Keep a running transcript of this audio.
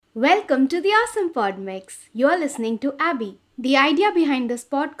Welcome to the Awesome Pod Mix. You're listening to Abby. The idea behind this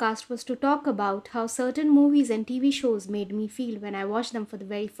podcast was to talk about how certain movies and TV shows made me feel when I watched them for the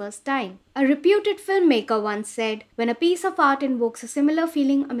very first time. A reputed filmmaker once said, when a piece of art invokes a similar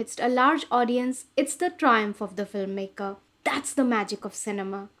feeling amidst a large audience, it's the triumph of the filmmaker. That's the magic of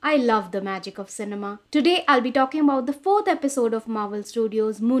cinema. I love the magic of cinema. Today I'll be talking about the fourth episode of Marvel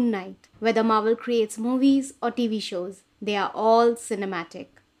Studios' Moon Knight. Whether Marvel creates movies or TV shows, they are all cinematic.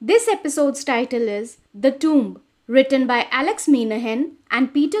 This episode's title is The Tomb, written by Alex Minahan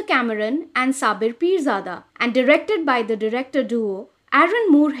and Peter Cameron and Sabir Pirzada, and directed by the director duo Aaron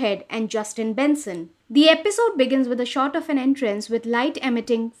Moorhead and Justin Benson. The episode begins with a shot of an entrance with light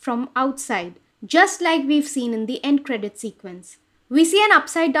emitting from outside, just like we've seen in the end credit sequence. We see an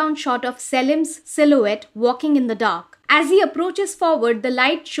upside-down shot of Selim's silhouette walking in the dark. As he approaches forward, the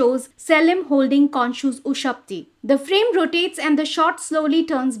light shows Selim holding Khonshu's Ushapti. The frame rotates and the shot slowly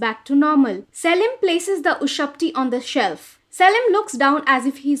turns back to normal. Selim places the Ushapti on the shelf. Selim looks down as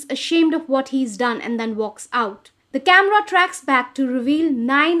if he's ashamed of what he's done and then walks out. The camera tracks back to reveal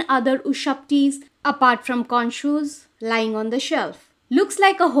 9 other Ushaptis apart from Khonshu's lying on the shelf. Looks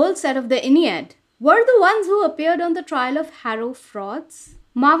like a whole set of the Aeneid. Were the ones who appeared on the trial of Harrow frauds?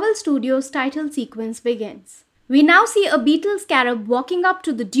 Marvel Studios' title sequence begins. We now see a beetle scarab walking up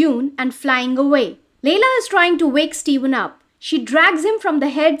to the dune and flying away. Layla is trying to wake Stephen up. She drags him from the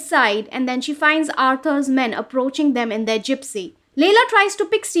head side and then she finds Arthur's men approaching them in their gypsy. Layla tries to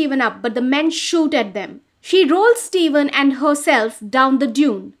pick Stephen up, but the men shoot at them. She rolls Stephen and herself down the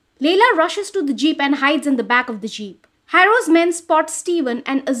dune. Layla rushes to the jeep and hides in the back of the jeep. Harrow's men spot Stephen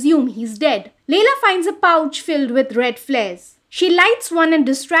and assume he's dead. Layla finds a pouch filled with red flares. She lights one and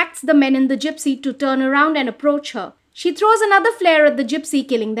distracts the men in the gypsy to turn around and approach her. She throws another flare at the gypsy,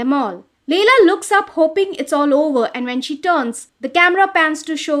 killing them all. Layla looks up hoping it's all over, and when she turns, the camera pans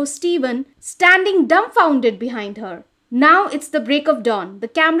to show Stephen standing dumbfounded behind her. Now it's the break of dawn. The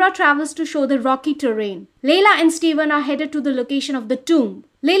camera travels to show the rocky terrain. Layla and Stephen are headed to the location of the tomb.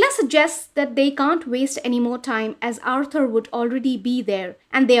 Layla suggests that they can't waste any more time as Arthur would already be there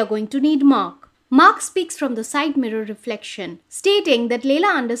and they are going to need Mark. Mark speaks from the side mirror reflection, stating that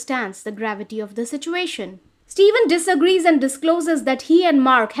Layla understands the gravity of the situation. Stephen disagrees and discloses that he and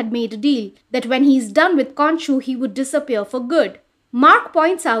Mark had made a deal, that when he's done with Khonshu, he would disappear for good. Mark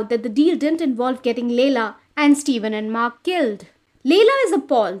points out that the deal didn't involve getting Layla and Stephen and Mark killed. Layla is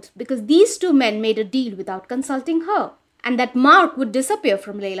appalled because these two men made a deal without consulting her, and that Mark would disappear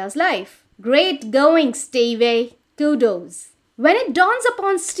from Layla's life. Great going, Stevie. Kudos. When it dawns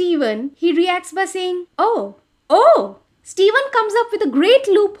upon Stephen, he reacts by saying, Oh! Stephen comes up with a great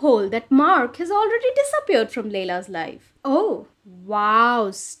loophole that Mark has already disappeared from Layla's life. Oh, wow,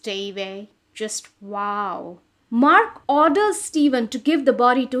 Stevie. Just wow. Mark orders Stephen to give the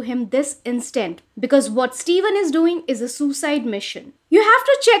body to him this instant because what Stephen is doing is a suicide mission. You have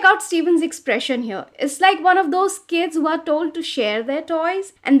to check out Stephen's expression here. It's like one of those kids who are told to share their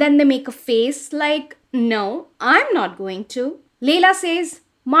toys and then they make a face like, no, I'm not going to. Layla says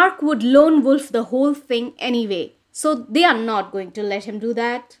Mark would lone wolf the whole thing anyway, so they are not going to let him do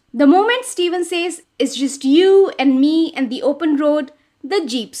that. The moment Stephen says, it's just you and me and the open road, the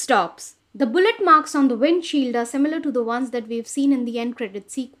jeep stops. The bullet marks on the windshield are similar to the ones that we've seen in the end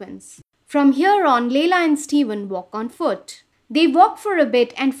credit sequence. From here on, Layla and Stephen walk on foot. They walk for a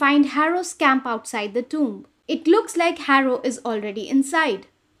bit and find Harrow's camp outside the tomb. It looks like Harrow is already inside.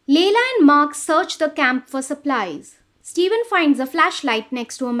 Layla and Mark search the camp for supplies. Stephen finds a flashlight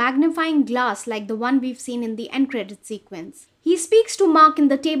next to a magnifying glass like the one we've seen in the end credit sequence. He speaks to Mark in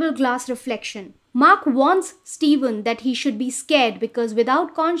the table glass reflection. Mark warns Stephen that he should be scared because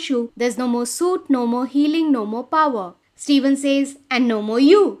without Khonshu, there's no more suit, no more healing, no more power. Stephen says, and no more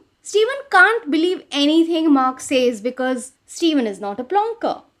you. Stephen can't believe anything Mark says because Stephen is not a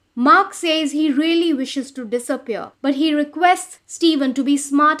plonker. Mark says he really wishes to disappear, but he requests Stephen to be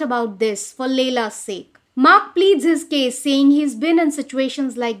smart about this for Layla's sake. Mark pleads his case, saying he's been in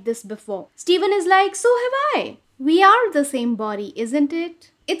situations like this before. Stephen is like, so have I. We are the same body, isn't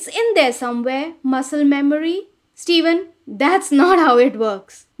it? It's in there somewhere, muscle memory. Stephen, that's not how it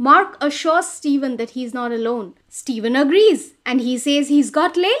works. Mark assures Stephen that he's not alone. Stephen agrees, and he says he's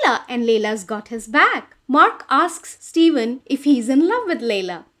got Layla and Layla's got his back. Mark asks Stephen if he's in love with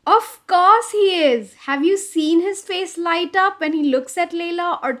Layla. Of course he is. Have you seen his face light up when he looks at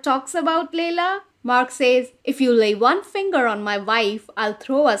Layla or talks about Layla? Mark says, if you lay one finger on my wife, I'll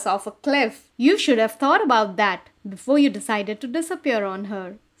throw us off a cliff. You should have thought about that before you decided to disappear on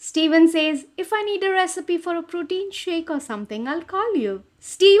her. Stephen says, if I need a recipe for a protein shake or something, I'll call you.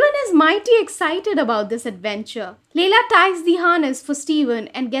 Stephen is mighty excited about this adventure. Layla ties the harness for Stephen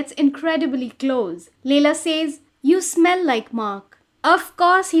and gets incredibly close. Layla says, you smell like Mark. Of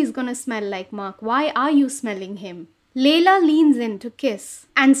course he's gonna smell like Mark. Why are you smelling him? Layla leans in to kiss,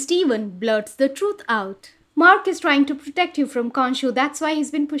 and Stephen blurts the truth out. Mark is trying to protect you from Khonshu, that's why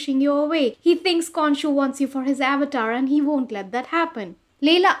he's been pushing you away. He thinks Khonshu wants you for his avatar and he won't let that happen.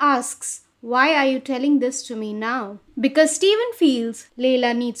 Layla asks, why are you telling this to me now? Because Stephen feels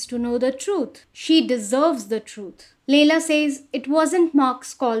Layla needs to know the truth. She deserves the truth. Layla says it wasn't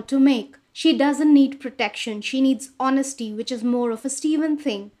Mark's call to make. She doesn't need protection. She needs honesty, which is more of a Stephen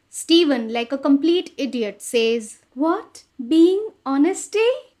thing. Stephen, like a complete idiot, says, what? Being honesty?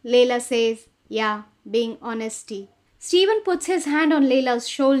 Layla says, yeah, being honesty. Stephen puts his hand on Layla's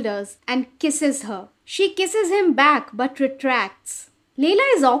shoulders and kisses her. She kisses him back but retracts.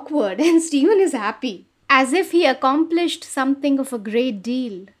 Layla is awkward and Stephen is happy, as if he accomplished something of a great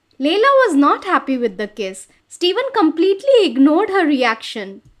deal. Layla was not happy with the kiss. Stephen completely ignored her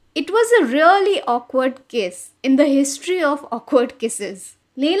reaction. It was a really awkward kiss in the history of awkward kisses.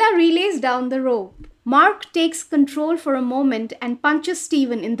 Layla relays down the rope. Mark takes control for a moment and punches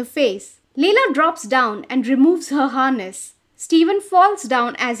Stephen in the face. Layla drops down and removes her harness. Stephen falls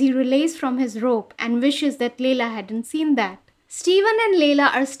down as he relays from his rope and wishes that Layla hadn't seen that. Stephen and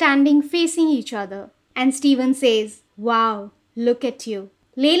Layla are standing facing each other, and Stephen says, wow, look at you.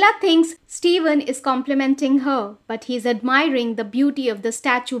 Layla thinks Stephen is complimenting her, but he's admiring the beauty of the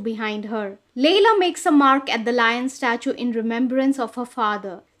statue behind her. Layla makes a mark at the lion statue in remembrance of her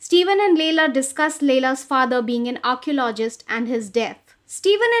father. Stephen and Layla discuss Layla's father being an archaeologist and his death.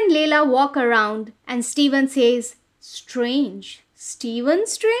 Stephen and Layla walk around, and Stephen says, strange. Stephen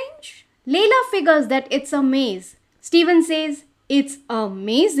strange? Layla figures that it's a maze. Stephen says, it's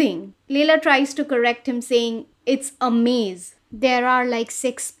amazing. Layla tries to correct him saying, it's a maze. There are like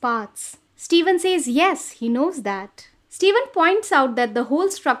 6 paths. Stephen says, yes, he knows that. Stephen points out that the whole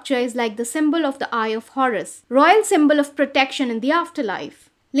structure is like the symbol of the Eye of Horus, royal symbol of protection in the afterlife.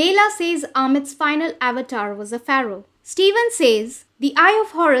 Layla says Amit's final avatar was a pharaoh. Stephen says, the Eye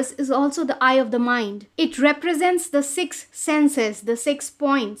of Horus is also the eye of the mind. It represents the 6 senses, the 6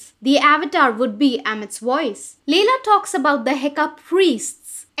 points. The avatar would be Amit's voice. Layla talks about the Heka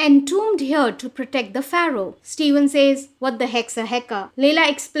priests entombed here to protect the pharaoh. Stephen says, what the heck's a Heka? Layla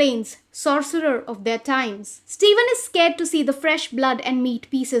explains, sorcerer of their times. Stephen is scared to see the fresh blood and meat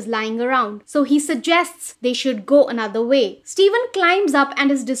pieces lying around, so he suggests they should go another way. Stephen climbs up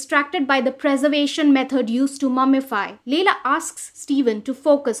and is distracted by the preservation method used to mummify. Layla asks Stephen to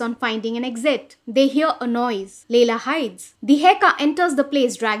focus on finding an exit. They hear a noise. Layla hides. The Heka enters the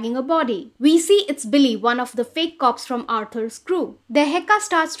place dragging a body. We see it's Billy, one of the fake cops from Arthur's crew. The Heka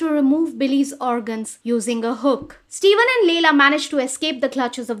starts to remove Billy's organs using a hook. Stephen and Layla manage to escape the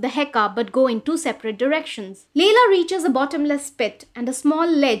clutches of the Heka but go in 2 separate directions. Layla reaches a bottomless pit and a small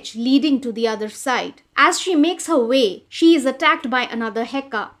ledge leading to the other side. As she makes her way, she is attacked by another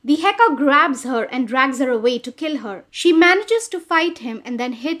Heka. The Heka grabs her and drags her away to kill her. She manages to fight him and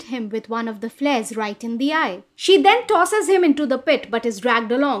then hit him with one of the flares right in the eye. She then tosses him into the pit but is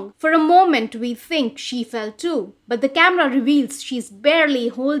dragged along. For a moment we think she fell too, but the camera reveals she's barely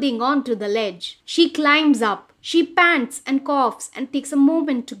holding on to the ledge. She climbs up. She pants and coughs and takes a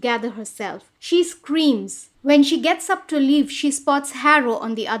moment to gather herself. She screams. When she gets up to leave, she spots Harrow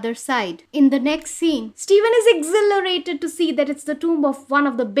on the other side. In the next scene, Stephen is exhilarated to see that it's the tomb of one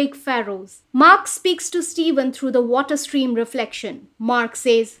of the big pharaohs. Mark speaks to Stephen through the water stream reflection. Mark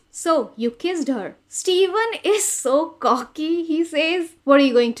says, so, you kissed her. Stephen is so cocky, he says. What are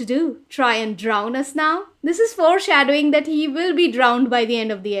you going to do? Try and drown us now? This is foreshadowing that he will be drowned by the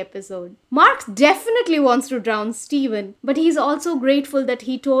end of the episode. Mark definitely wants to drown Stephen, but he's also grateful that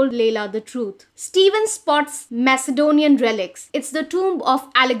he told Layla the truth. Stephen spots Macedonian relics. It's the tomb of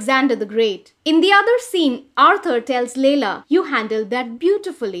Alexander the Great. In the other scene, Arthur tells Layla, you handled that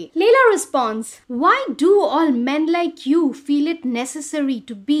beautifully. Layla responds, why do all men like you feel it necessary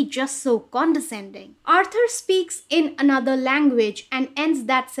to be just so condescending? Arthur speaks in another language and ends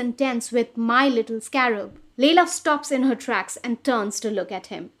that sentence with my little scarab. Layla stops in her tracks and turns to look at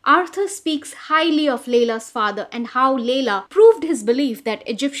him. Arthur speaks highly of Layla's father and how Layla proved his belief that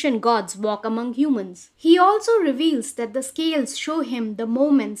Egyptian gods walk among humans. He also reveals that the scales show him the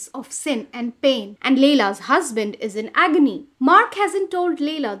moments of sin and pain, and Layla's husband is in agony. Mark hasn't told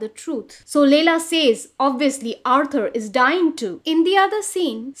Layla the truth, so Layla says, obviously Arthur is dying too. In the other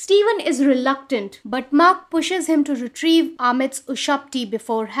scene, Stephen is reluctant, but Mark pushes him to retrieve Amit's Ushapti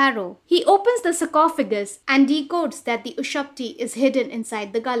before Harrow. He opens the sarcophagus and decodes that the Ushapti is hidden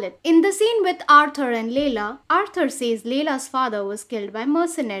inside the gullet. In the scene with Arthur and Layla, Arthur says Layla's father was killed by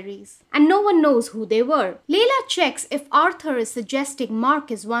mercenaries, and no one knows who they were. Layla checks if Arthur is suggesting Mark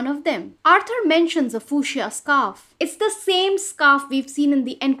is one of them. Arthur mentions a fuchsia scarf. It's the same scarf we've seen in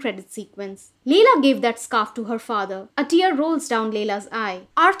the end credit sequence. Layla gave that scarf to her father. A tear rolls down Layla's eye.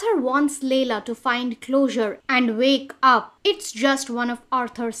 Arthur wants Layla to find closure and wake up. It's just one of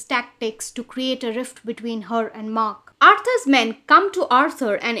Arthur's tactics to create a rift between her and Mark. Arthur's men come to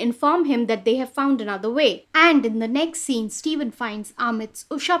Arthur and inform him that they have found another way. And in the next scene, Stephen finds Amit's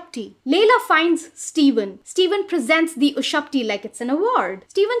Ushapti. Layla finds Stephen. Stephen presents the Ushapti like it's an award.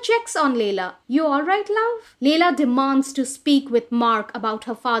 Stephen checks on Layla. You alright, love? Layla demands to speak with Mark about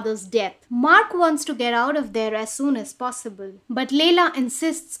her father's death. Mark wants to get out of there as soon as possible. But Layla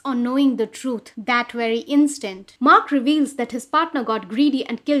insists on knowing the truth that very instant. Mark reveals that his partner got greedy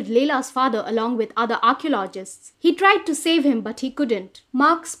and killed Layla's father along with other archaeologists. He tried to save him, but he couldn't.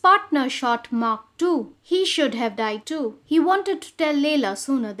 Mark's partner shot Mark too. He should have died too. He wanted to tell Layla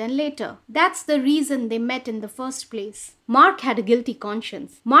sooner than later. That's the reason they met in the first place. Mark had a guilty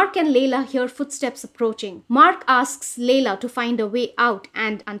conscience. Mark and Layla hear footsteps approaching. Mark asks Layla to find a way out,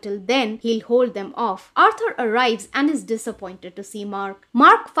 and until then, he'll hold them off. Arthur arrives and is disappointed to see Mark.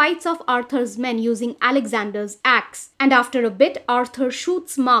 Mark fights off Arthur's men using Alexander's axe, and after a bit, Arthur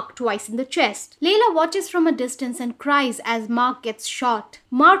shoots Mark twice in the chest. Layla watches from a distance and cries as Mark gets shot.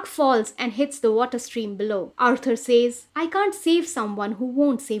 Mark falls and hits the water stream below. Arthur says, I can't save someone who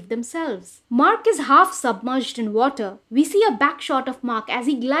won't save themselves. Mark is half submerged in water. We see a back shot of Mark as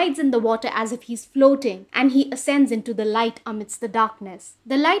he glides in the water as if he's floating, and he ascends into the light amidst the darkness.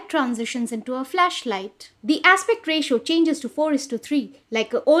 The light transitions into a flashlight. The aspect ratio changes to 4:3,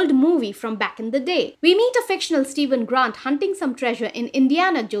 like an old movie from back in the day. We meet a fictional Stephen Grant hunting some treasure in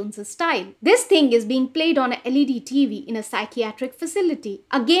Indiana Jones' style. This thing is being played on a LED TV in a psychiatric facility.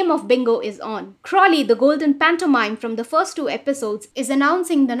 A game of bingo is on. Crawley, the golden pantomime from the first 2 episodes, is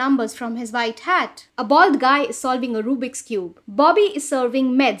announcing the numbers from his white hat. A bald guy is solving a Rubik's Cube. Bobby is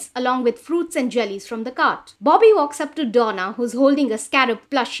serving meds along with fruits and jellies from the cart. Bobby walks up to Donna, who's holding a scarab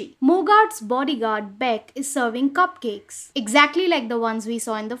plushie. Mogart's bodyguard, Beck, is serving cupcakes, exactly like the ones we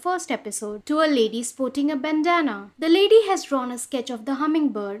saw in the first episode, to a lady sporting a bandana. The lady has drawn a sketch of the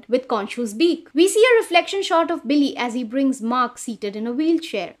hummingbird with Khonshu's beak. We see a reflection shot of Billy as he brings Mark seated in a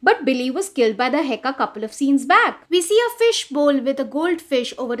wheelchair. But Billy was killed by the Heka a couple of scenes back. We see a fish bowl with a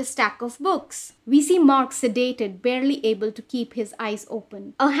goldfish over a stack of books. We see Mark sedated, barely able to keep his eyes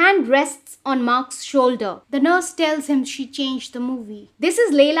open. A hand rests on Mark's shoulder. The nurse tells him she changed the movie. This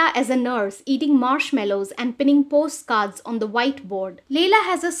is Layla as a nurse, eating marshmallows and pinning postcards on the whiteboard. Layla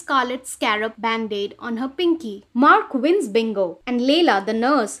has a scarlet scarab band-aid on her pinky. Mark wins bingo, and Layla, the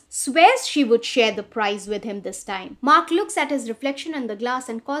nurse, swears she would share the prize with him this time. Mark looks at his reflection in the glass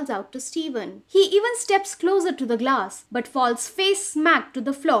and calls out to Stephen. He even steps closer to the glass, but falls face smack to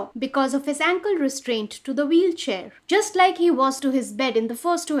the floor because of his ankle restraint to the wheelchair, just like he was to his bed in the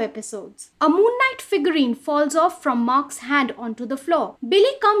first 2 episodes. A Moon Knight figurine falls off from Mark's hand onto the floor.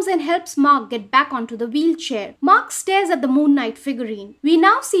 Billy comes and helps Mark get back onto the wheelchair. Mark stares at the Moon Knight figurine. We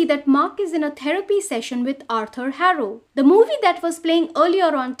now see that Mark is in a therapy session with Arthur Harrow. The movie that was playing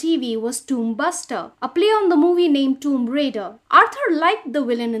earlier on TV was Tomb Buster, a play on the movie named Tomb Raider. Arthur liked the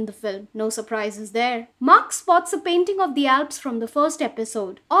villain in the film. No surprises there. Mark spots a painting of the Alps from the first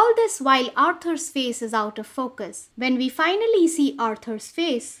episode. All this while Arthur's face is out of focus. When we finally see Arthur's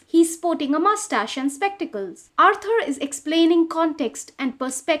face, he's sporting a mustache and spectacles. Arthur is explaining context and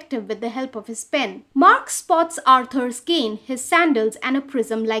perspective with the help of his pen. Mark spots Arthur's cane, his sandals, and a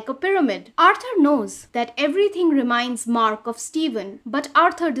prism like a pyramid. Arthur knows that everything reminds Mark of Stephen, but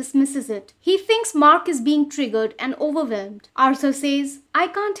Arthur dismisses it. He thinks Mark is being triggered and overwhelmed. Arthur says, I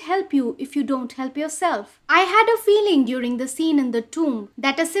can't help you if you don't help yourself. I had a feeling during the scene in the tomb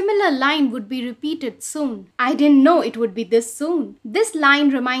that a similar line would be repeated soon. I didn't know it would be this soon. This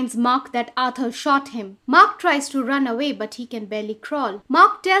line reminds Mark that Arthur shot him. Mark tries to run away, but he can barely crawl.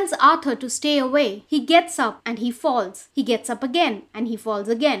 Mark tells Arthur to stay away. He gets up and he falls. He gets up again and he falls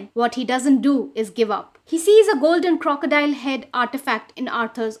again. What he doesn't do is give up. He sees a golden crocodile head artifact in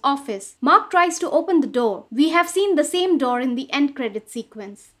Arthur's office. Mark tries to open the door. We have seen the same door in the end credit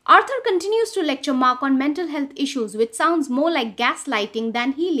sequence. Arthur continues to lecture Mark on mental health issues, which sounds more like gaslighting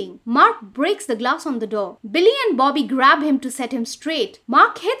than healing. Mark breaks the glass on the door. Billy and Bobby grab him to set him straight.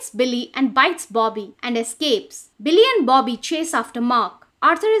 Mark hits Billy and bites Bobby and escapes. Billy and Bobby chase after Mark.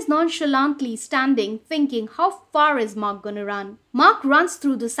 Arthur is nonchalantly standing, thinking, how far is Mark gonna run? Mark runs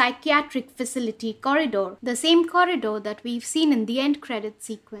through the psychiatric facility corridor, the same corridor that we've seen in the end credit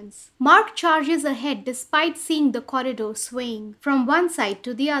sequence. Mark charges ahead despite seeing the corridor swaying from one side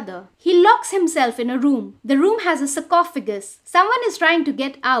to the other. He locks himself in a room. The room has a sarcophagus. Someone is trying to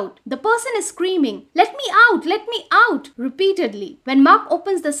get out. The person is screaming, "Let me out! Let me out!" repeatedly. When Mark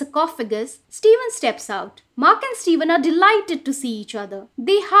opens the sarcophagus, Steven steps out. Mark and Steven are delighted to see each other.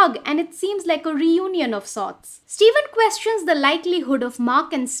 They hug and it seems like a reunion of sorts. Steven questions the likelihood of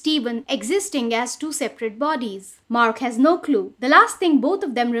Mark and Steven existing as two separate bodies. Mark has no clue. The last thing both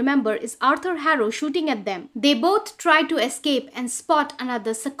of them remember is Arthur Harrow shooting at them. They both try to escape and spot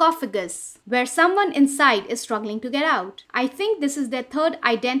another sarcophagus, where someone inside is struggling to get out. I think this is their third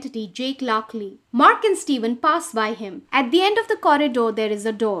identity, Jake Larkley. Mark and Steven pass by him. At the end of the corridor, there is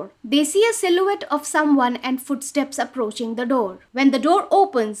a door. They see a silhouette of someone and footsteps approaching the door. When the door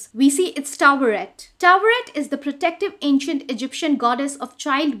opens, we see it's Taweret. Taweret is the protective ancient Egyptian goddess of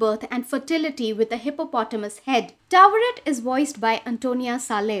childbirth and fertility with a hippopotamus head. Taweret is voiced by Antonia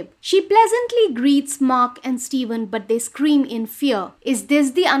Saleb. She pleasantly greets Mark and Steven, but they scream in fear. Is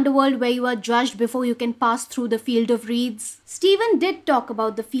this the underworld where you are judged before you can pass through the field of reeds? Steven did talk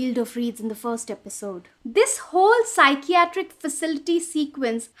about the field of reeds in the first episode. This whole psychiatric facility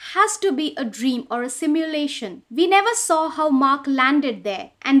sequence has to be a dream or a simulation. We never saw how Mark landed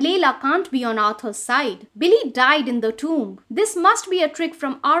there, and Layla can't be on Arthur's side. Billy died in the tomb. This must be a trick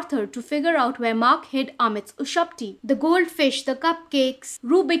from Arthur to figure out where Mark hid Amit's Ushapti. The goldfish, the cupcakes,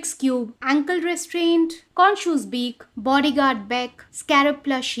 Rubik's Cube, ankle restraint, Khonshu's beak, bodyguard Beck, scarab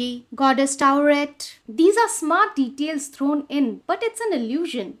plushie, goddess Taweret. These are smart details thrown in, but it's an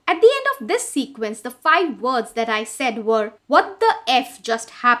illusion. At the end of this sequence, the 5 words that I said were, "What the F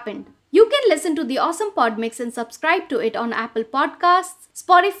just happened?" You can listen to the Awesome Pod Mix and subscribe to it on Apple Podcasts,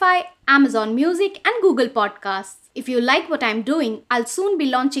 Spotify, Amazon Music, and Google Podcasts. If you like what I'm doing, I'll soon be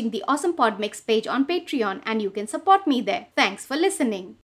launching the Awesome Pod Mix page on Patreon and you can support me there. Thanks for listening.